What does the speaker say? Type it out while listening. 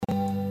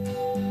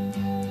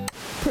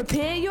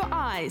Prepare your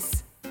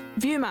eyes.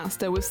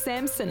 Viewmaster with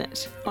Sam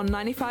Sinnott on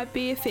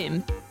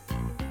 95BFM.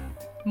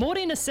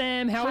 Morena,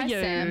 Sam. How are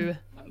you? Sam.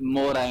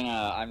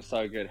 Morena, I'm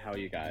so good. How are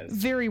you guys?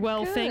 Very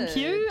well, Good. thank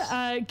you.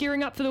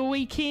 Gearing up for the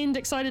weekend,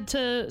 excited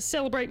to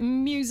celebrate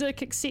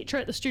music, etc.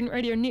 at the Student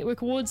Radio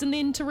Network Awards, and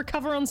then to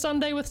recover on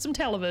Sunday with some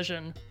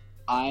television.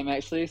 I'm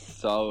actually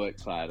so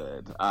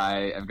excited.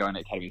 I am going to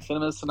Academy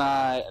Cinemas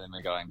tonight, and then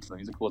we're going to the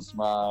Music Awards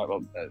tomorrow.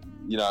 Well,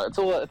 it's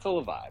all a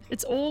vibe.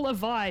 It's all a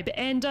vibe,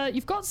 and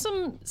you've got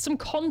some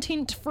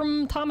content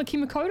from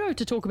Tamaki Makaurau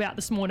to talk about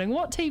this morning.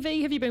 What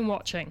TV have you been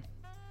watching?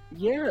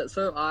 Yeah,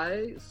 so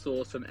I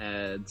saw some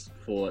ads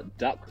for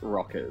Duck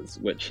Rockers,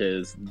 which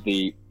is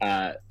the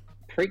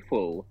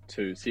prequel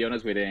to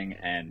Siona's Wedding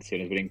and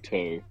Siona's Wedding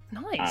 2.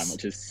 Nice.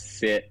 Which is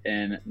set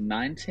in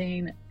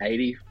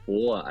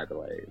 1984, I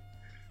believe.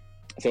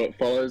 So it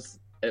follows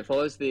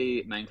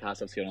the main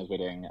cast of Siona's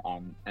Wedding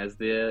as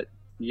their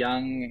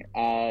young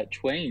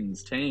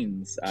teens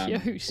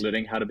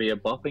learning how to be a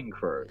bopping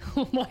crew.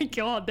 Oh my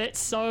god, that's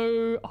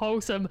so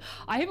wholesome.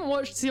 I haven't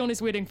watched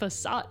Siona's Wedding for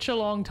such a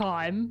long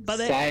time. But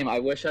Same, I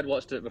wish I'd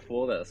watched it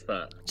before this,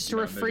 but just to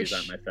refresh, movies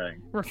aren't my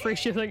thing.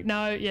 Refresh your thing.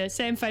 No, yeah,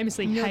 Sam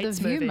famously hates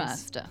the movies.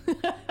 Viewmaster.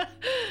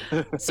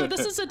 So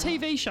this is a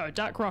TV show,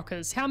 Duck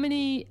Rockers. How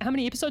many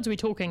episodes are we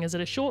talking? Is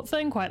it a short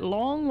thing, quite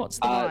long? What's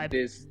the vibe?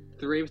 There's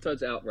 3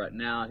 episodes out right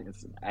now. I think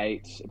it's an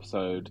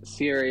 8-episode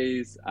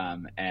series,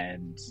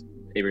 and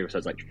every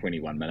episode's like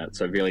 21 minutes,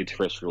 so really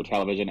terrestrial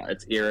television.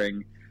 It's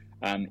airing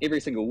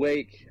every single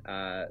week,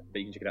 but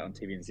you can check it out on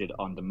TVNZ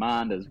On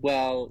Demand as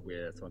well,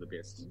 where some of the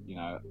best,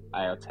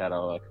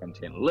 Aotearoa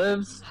content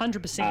lives.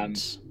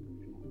 100%.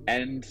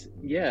 And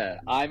yeah,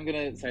 I'm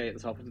gonna say at the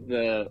top of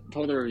the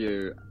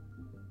review,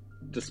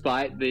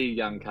 despite the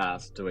young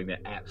cast doing their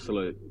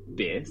absolute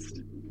best,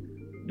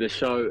 the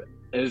show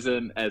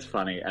isn't as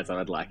funny as I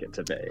would like it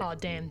to be. Oh,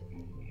 damn.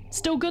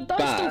 Still good though?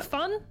 But still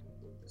fun?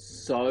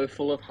 So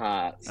full of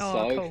heart,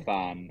 cool.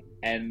 fun,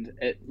 and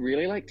it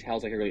really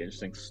tells a really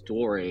interesting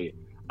story,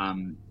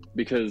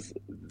 because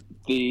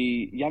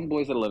the young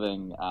boys are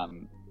living,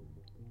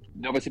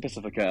 they're obviously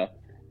Pacifica,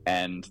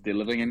 and they're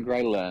living in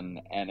Grey Lynn,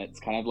 and it's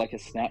kind of like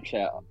not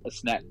Snapchat,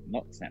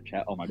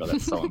 oh my god,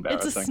 that's so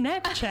embarrassing. It's a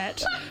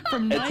Snapchat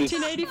from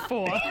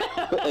 1984.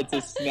 It's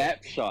a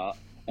snapshot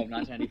of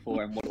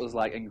 1984 and what it was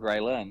like in Grey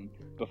Lynn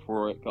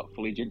before it got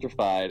fully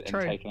gentrified and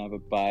taken over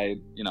by,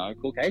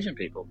 Caucasian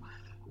people.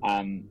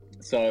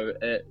 So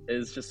it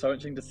is just so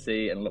interesting to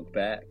see and look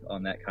back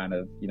on that kind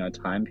of,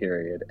 time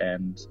period,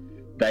 and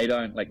they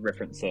don't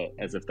reference it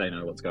as if they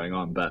know what's going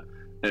on, but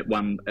in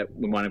one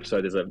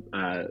episode there's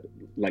a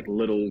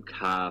little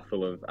car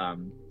full of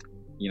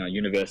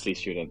university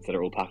students that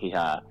are all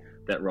Pakeha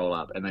that roll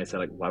up, and they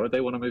say why would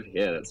they want to move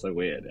here? That's so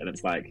weird. And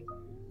it's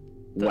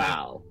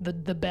wow.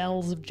 The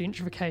bells of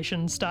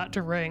gentrification start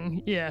to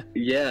ring. Yeah.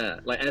 Yeah.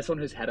 As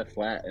someone who's had a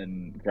flat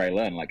in Grey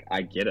Lynn,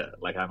 I get it.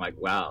 I'm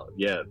wow,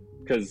 yeah.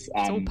 Because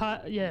it's all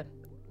part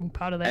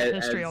of that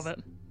history of it.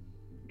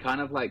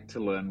 Kind of to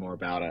learn more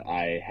about it,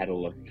 I had a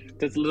look.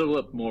 There's a little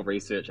bit more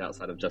research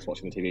outside of just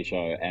watching the TV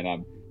show, and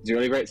there's a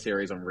really great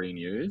series on Re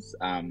News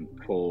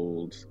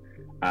called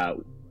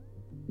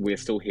We're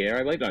Still Here,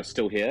 I believe. No,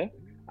 Still Here.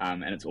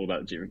 And it's all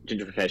about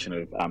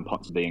gentrification of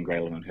Ponsonby and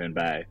Grey Lynn and Herne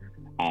Bay.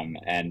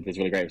 And there's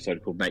a really great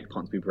episode called Make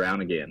Ponsonby Brown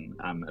Again,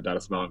 about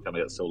a Samoan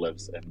family that still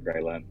lives in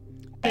Grey Lynn.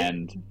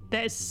 And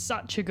that is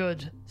such a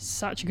good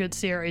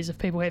series. If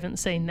people haven't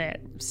seen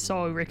that,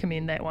 so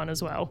recommend that one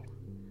as well.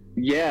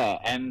 Yeah,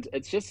 and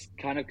it's just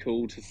kind of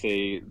cool to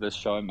see this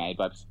show made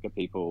by Pacifica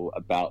people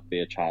about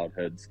their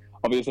childhoods.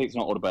 Obviously, it's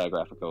not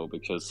autobiographical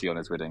because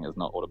Siona's Wedding is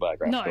not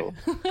autobiographical.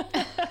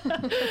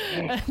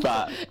 No,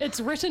 but it's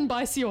written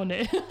by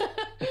Sione.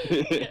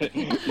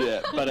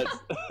 Yeah, but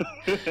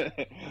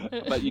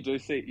but you do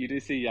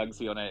see young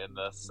Sione in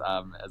this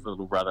as the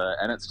little brother,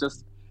 and it's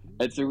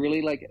a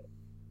really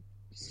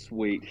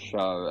sweet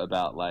show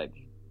about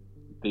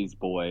these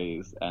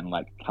boys and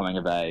coming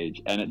of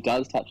age, and it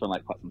does touch on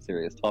quite some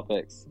serious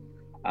topics,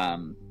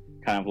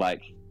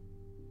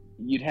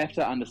 you'd have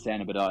to understand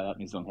a bit about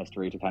New Zealand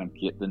history to kind of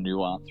get the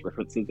nuanced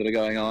references that are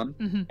going on.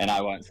 Mm-hmm. And I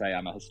won't say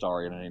I'm a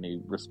historian in any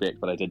respect,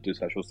 but I did do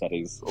social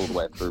studies all the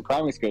way through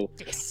primary school.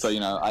 Yes. So,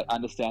 I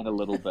understand a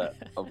little bit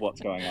of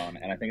what's going on.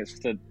 And I think it's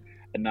just a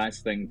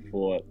nice thing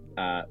for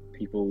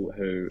people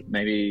who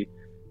maybe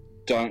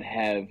don't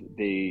have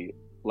the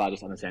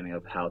largest understanding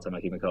of how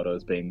Tamaki Makaurau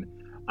has been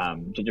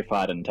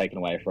gentrified and taken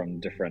away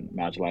from different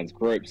marginalised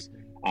groups.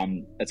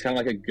 It's kind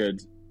of a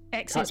good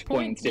access touch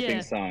point,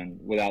 stepping stone,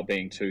 without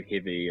being too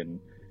heavy and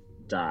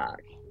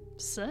dark.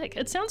 Sick.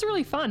 It sounds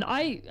really fun.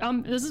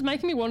 This is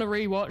making me want to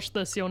rewatch the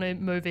Sione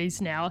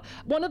movies now.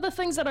 One of the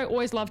things that I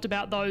always loved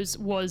about those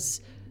was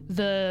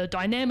the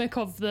dynamic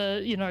of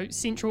the,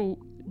 central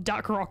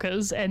Duck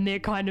Rockers and their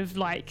kind of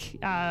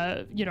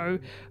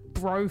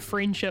bro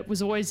friendship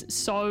was always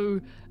so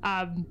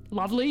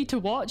lovely to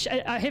watch.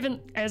 I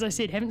haven't, as I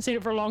said, haven't seen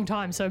it for a long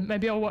time, so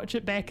maybe I'll watch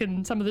it back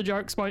and some of the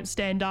jokes won't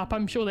stand up.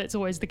 I'm sure that's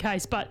always the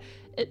case, but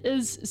it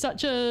is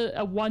such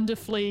a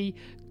wonderfully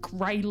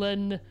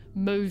Graylin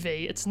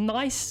movie. It's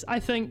nice, I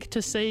think,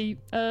 to see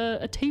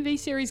a TV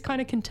series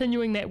kind of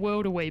continuing that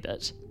world a wee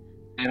bit.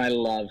 And I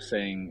love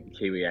seeing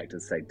Kiwi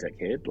actors say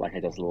dickhead. Like, I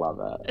just love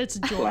it. It's a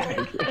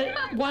joy.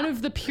 One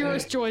of the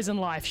purest joys in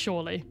life,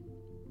 surely.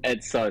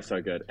 It's so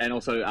good. And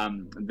also,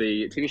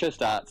 the TV show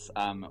starts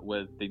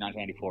with the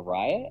 1984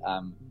 riot,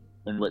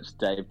 in which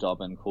Dave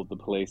Dobbin called the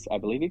police, I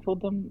believe he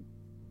called them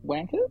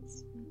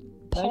wankers?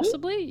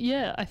 Possibly,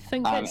 yeah. I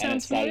think that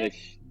sounds familiar.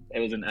 It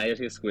was in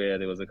Ayutthaya Square.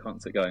 There was a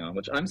concert going on,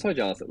 which I'm so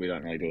jealous that we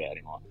don't really do that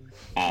anymore.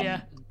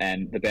 Yeah.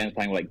 And the band's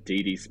playing like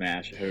Dee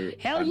Smash, who...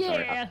 Hell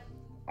yeah!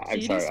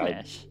 I'm sorry,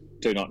 Smash. I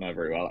do not know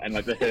very well. And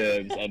like the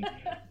Herbs and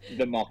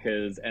the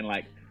Mockers, and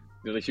like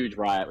there's a huge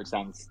riot, which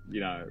sounds,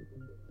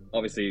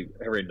 obviously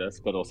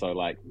horrendous, but also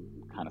like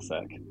kind of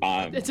sick.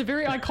 It's a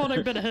very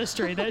iconic bit of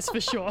history, that's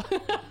for sure.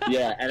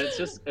 Yeah, and it's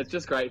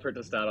just great for it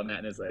to start on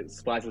that, and it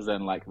splices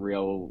in like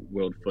real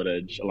world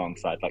footage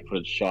alongside like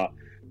footage shot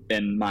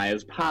in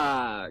Myers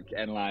Park,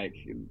 and like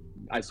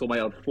I saw my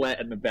old flat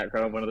in the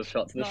background of one of the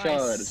shots of the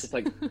show, and it's just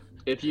like,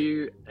 if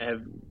you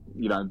have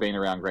been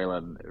around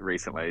Graylin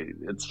recently,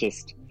 it's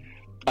just,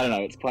 I don't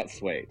know, it's quite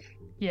sweet.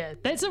 Yeah,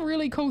 that's a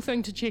really cool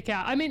thing to check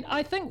out. I mean,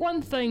 I think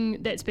one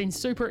thing that's been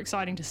super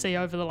exciting to see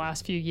over the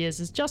last few years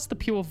is just the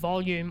pure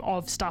volume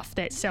of stuff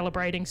that's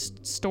celebrating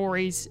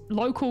stories,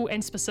 local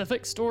and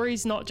specific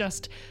stories, not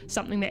just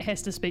something that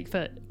has to speak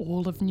for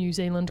all of New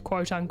Zealand,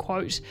 quote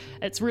unquote.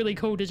 It's really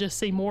cool to just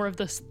see more of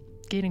this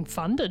getting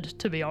funded,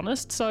 to be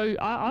honest. So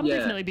I'll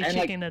definitely be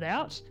checking it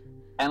out.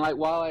 And like,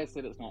 while I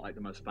said it's not like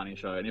the most funny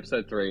show, in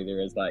episode 3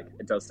 there is like,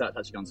 it does start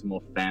touching on some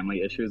more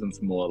family issues and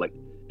some more like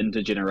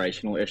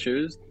intergenerational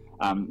issues.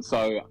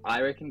 So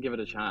I reckon give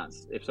it a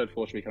chance. Episode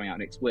 4 should be coming out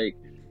next week.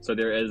 So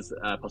there is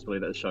a possibility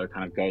that the show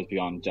kind of goes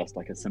beyond just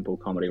like a simple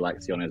comedy like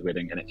Siona's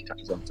Wedding, and actually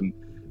touches on some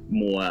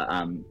more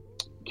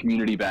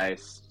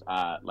community-based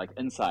like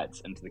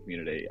insights into the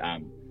community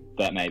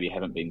that maybe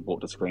haven't been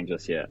brought to screen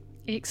just yet.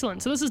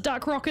 Excellent. So this is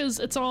Duck Rockers.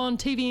 It's on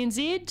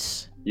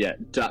TVNZ. Yeah,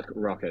 Duck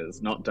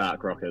Rockers, not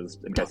Dark Rockers,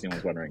 in case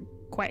anyone's wondering.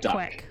 Quack, Duck.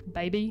 quack,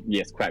 baby.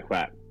 Yes, quack,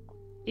 quack.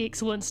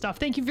 Excellent stuff.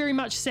 Thank you very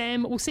much,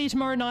 Sam. We'll see you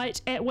tomorrow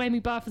night at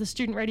Whammy Bar for the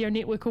Student Radio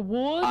Network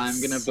Awards. I'm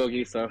going to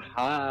boogie so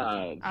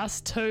hard. Us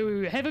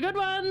too. Have a good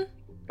one.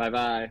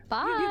 Bye-bye.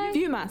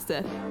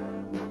 Viewmaster,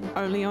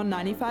 only on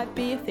 95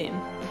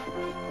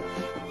 BFM.